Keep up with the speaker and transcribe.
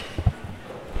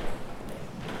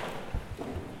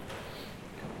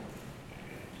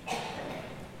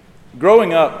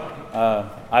Growing up,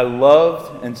 I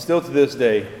loved, and still to this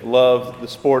day, loved the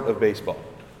sport of baseball.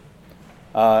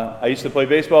 I used to play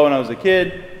baseball when I was a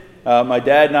kid. My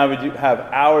dad and I would have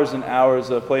hours and hours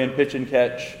of playing pitch and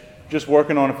catch, just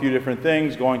working on a few different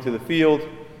things, going to the field.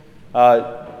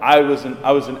 I was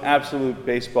an absolute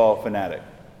baseball fanatic.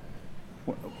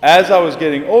 As I was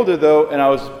getting older, though, and I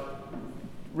was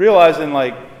realizing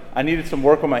I needed some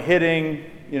work on my hitting,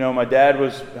 my dad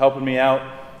was helping me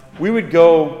out. We would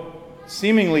go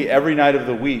seemingly every night of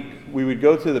the week. We would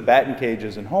go to the batting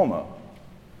cages in Houma.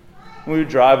 We would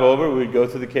drive over, we would go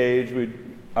to the cage,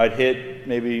 I'd hit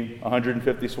maybe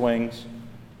 150 swings,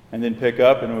 and then pick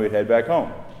up, and we'd head back home.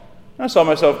 And I saw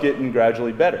myself getting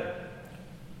gradually better.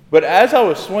 But as I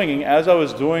was swinging, as I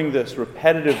was doing this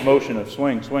repetitive motion of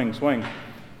swing, swing, swing,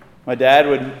 my dad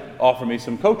would offer me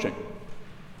some coaching.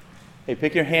 Hey,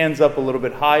 pick your hands up a little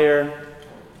bit higher.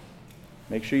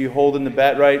 Make sure you're holding the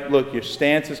bat right. Look, your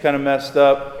stance is kind of messed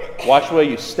up. Watch the way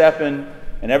you're stepping.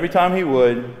 And every time he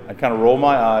would, I'd kind of roll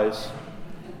my eyes,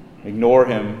 ignore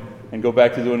him, and go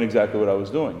back to doing exactly what I was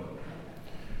doing.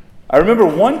 I remember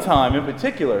one time in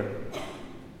particular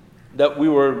that we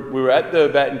were at the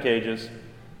batting cages,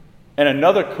 and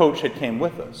another coach had came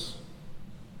with us.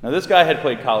 Now this guy had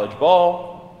played college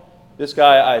ball. This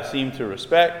guy I seemed to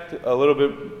respect a little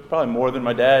bit, probably more than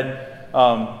my dad,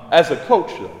 as a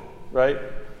coach though, right?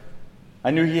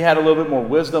 I knew he had a little bit more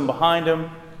wisdom behind him.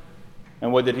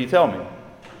 And what did he tell me?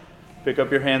 Pick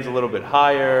up your hands a little bit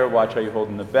higher, watch how you're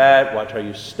holding the bat, watch how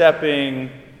you're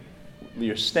stepping,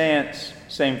 your stance,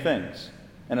 same things.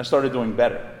 And I started doing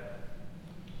better.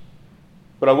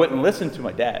 But I wouldn't listen to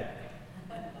my dad.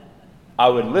 I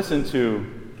would listen to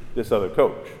this other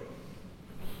coach.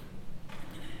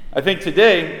 I think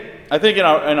in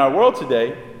our world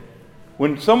today,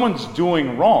 when someone's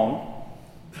doing wrong,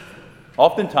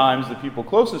 oftentimes the people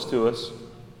closest to us,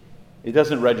 it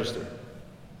doesn't register.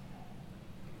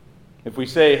 If we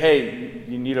say, hey,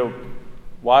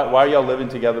 why are y'all living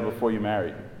together before you're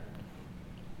married?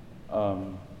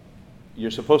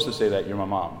 You're supposed to say that, you're my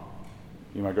mom,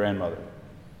 you're my grandmother.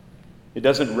 It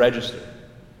doesn't register,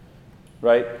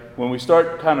 right? When we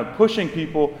start kind of pushing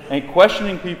people and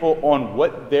questioning people on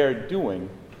what they're doing,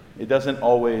 it doesn't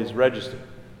always register.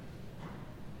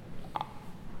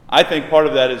 I think part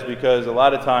of that is because a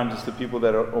lot of times it's the people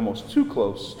that are almost too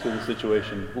close to the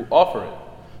situation who offer it.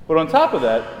 But on top of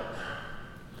that,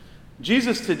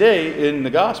 Jesus today in the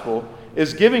gospel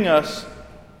is giving us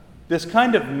this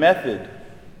kind of method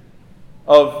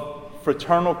of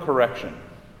fraternal correction.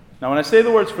 Now, when I say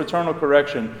the words fraternal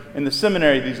correction, in the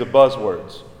seminary, these are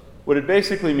buzzwords. What it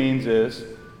basically means is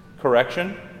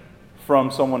correction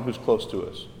from someone who's close to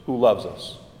us, who loves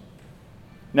us.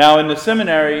 Now, in the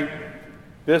seminary,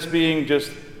 this being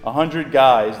just 100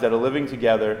 guys that are living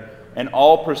together and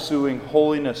all pursuing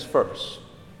holiness first,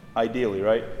 ideally,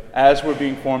 right? As we're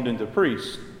being formed into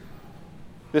priests.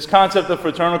 This concept of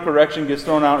fraternal correction gets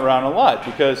thrown out around a lot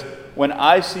because when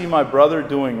I see my brother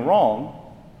doing wrong,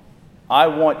 I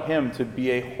want him to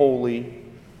be a holy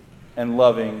and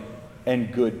loving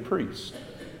and good priest.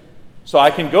 So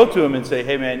I can go to him and say,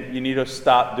 hey man, you need to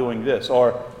stop doing this.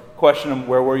 Or question him,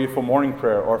 where were you for morning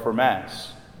prayer or for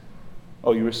Mass?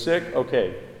 Oh, you were sick?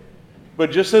 Okay.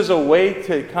 But just as a way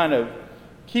to kind of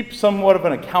keep somewhat of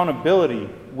an accountability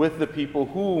with the people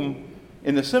whom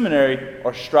in the seminary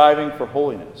are striving for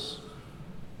holiness.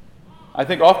 I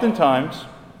think oftentimes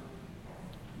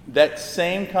that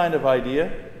same kind of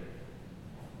idea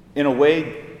in a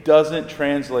way doesn't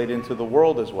translate into the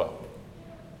world as well.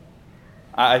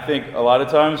 I think a lot of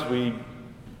times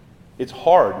it's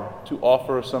hard to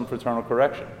offer some fraternal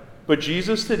correction. But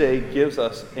Jesus today gives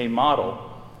us a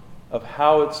model of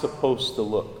how it's supposed to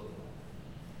look.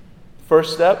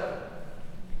 First step,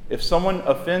 if someone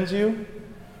offends you,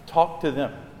 talk to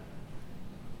them.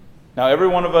 Now, every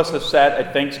one of us has sat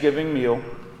at Thanksgiving meal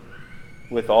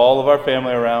with all of our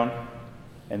family around,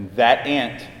 and that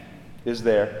aunt is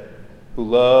there who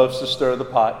loves to stir the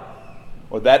pot,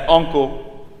 or that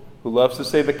uncle who loves to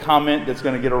say the comment that's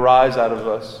going to get a rise out of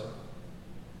us.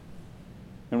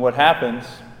 And what happens?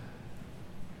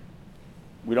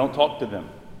 We don't talk to them.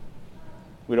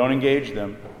 We don't engage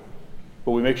them.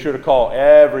 But we make sure to call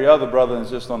every other brother and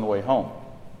sister on the way home.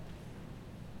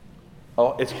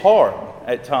 Oh, it's hard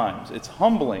at times. It's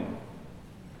humbling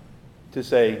to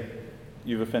say,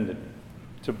 you've offended me,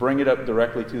 to bring it up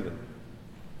directly to them.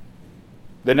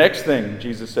 The next thing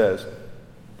Jesus says,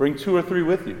 bring 2 or 3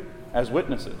 with you as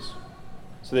witnesses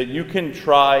so that you can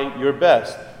try your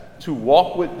best to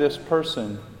walk with this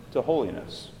person to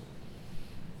holiness.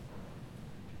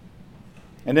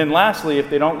 And then lastly, if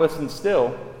they don't listen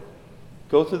still,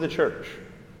 go to the church.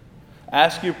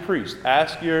 Ask your priest.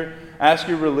 Ask your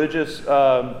religious,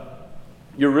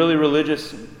 your really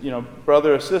religious,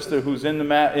 brother or sister who's in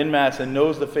Mass and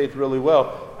knows the faith really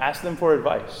well. Ask them for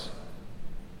advice.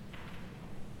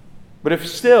 But if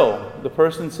still the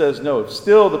person says no, if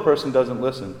still the person doesn't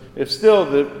listen, if still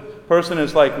the person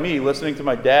is like me, listening to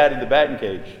my dad in the batting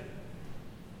cage,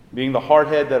 being the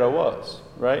hardhead that I was,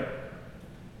 right?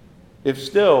 If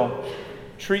still,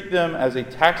 treat them as a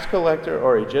tax collector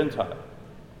or a Gentile.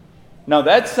 Now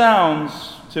that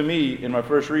sounds to me in my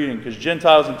first reading, because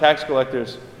Gentiles and tax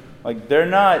collectors, like they're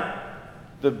not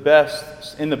the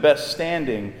best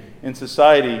standing in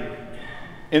society,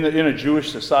 in a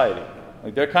Jewish society.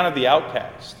 Like they're kind of the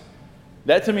outcast.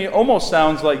 That to me almost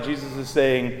sounds like Jesus is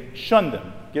saying, shun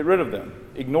them, get rid of them,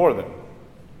 ignore them.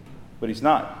 But he's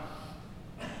not.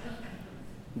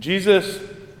 Jesus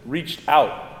reached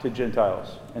out to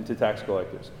Gentiles and to tax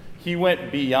collectors. He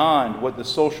went beyond what the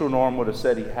social norm would have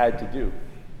said he had to do.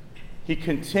 He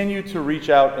continued to reach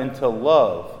out and to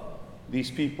love these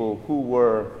people who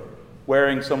were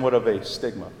wearing somewhat of a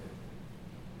stigma.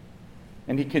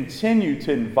 And he continued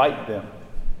to invite them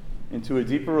into a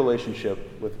deeper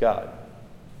relationship with God.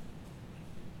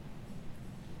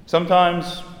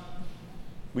 Sometimes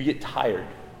we get tired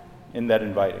in that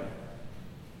inviting.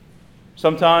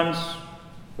 Sometimes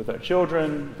with our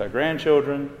children, with our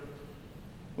grandchildren,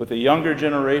 with a younger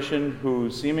generation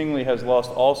who seemingly has lost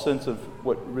all sense of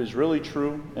what is really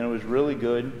true and what is really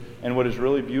good and what is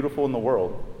really beautiful in the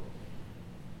world.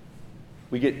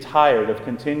 We get tired of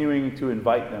continuing to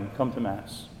invite them, come to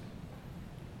Mass.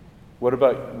 What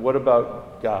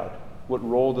about God? What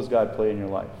role does God play in your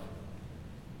life?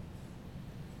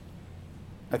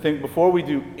 I think before we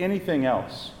do anything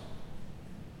else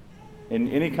in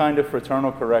any kind of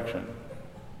fraternal correction,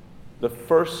 the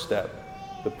first step,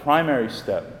 the primary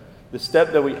step, the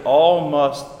step that we all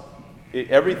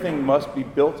everything must be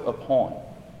built upon,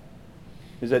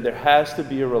 is that there has to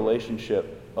be a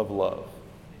relationship of love.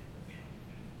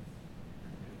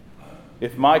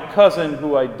 If my cousin,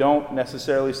 who I don't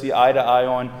necessarily see eye to eye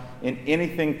on in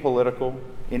anything political,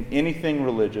 in anything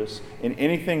religious, in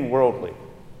anything worldly,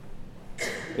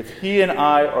 if he and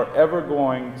I are ever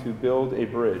going to build a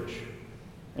bridge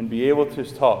and be able to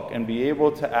talk and be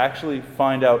able to actually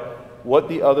find out what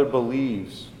the other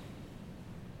believes,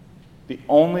 the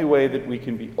only way that we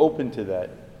can be open to that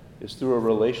is through a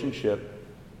relationship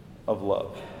of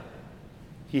love.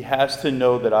 He has to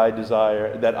know that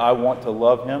I want to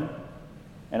love him,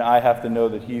 and I have to know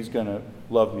that he's going to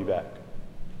love me back.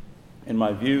 In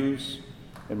my views,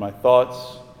 in my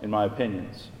thoughts, in my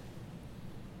opinions.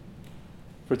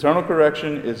 Fraternal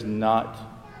correction is not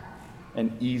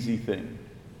an easy thing.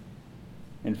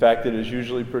 In fact, it is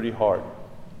usually pretty hard.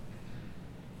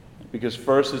 Because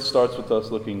first it starts with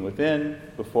us looking within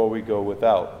before we go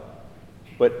without.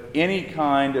 But any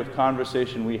kind of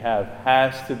conversation we have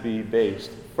has to be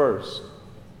based first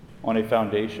on a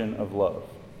foundation of love.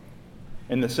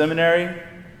 In the seminary,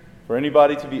 for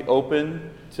anybody to be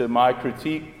open to my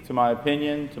critique, to my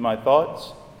opinion, to my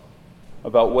thoughts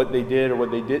about what they did or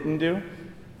what they didn't do,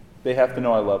 they have to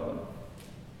know I love them.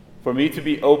 For me to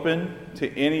be open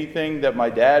to anything that my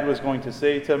dad was going to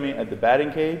say to me at the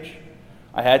batting cage,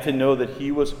 I had to know that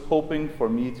he was hoping for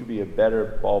me to be a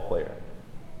better ball player.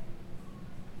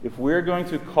 If we're going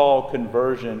to call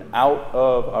conversion out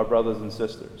of our brothers and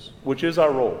sisters, which is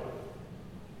our role,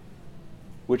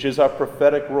 which is our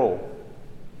prophetic role,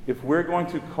 if we're going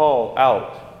to call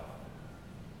out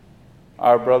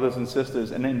our brothers and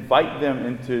sisters and invite them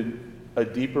into a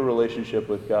deeper relationship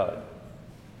with God,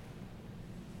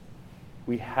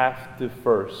 we have to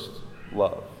first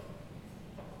love.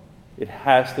 It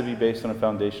has to be based on a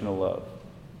foundation of love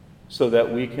so that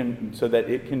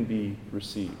it can be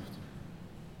received.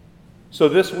 So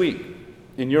this week,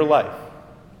 in your life,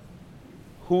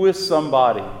 who is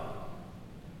somebody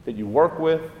that you work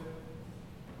with,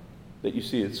 that you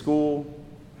see at school,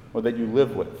 or that you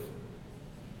live with,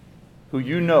 who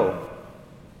you know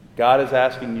God is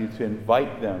asking you to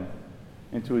invite them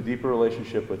into a deeper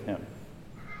relationship with Him?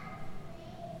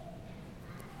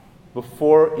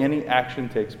 Before any action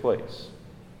takes place,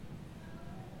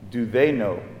 do they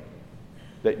know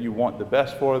that you want the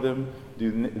best for them?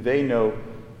 Do they know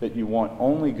that you want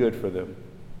only good for them?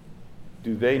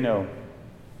 Do they know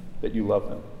that you love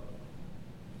them?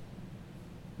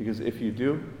 Because if you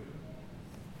do,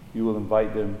 you will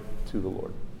invite them to the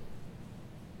Lord.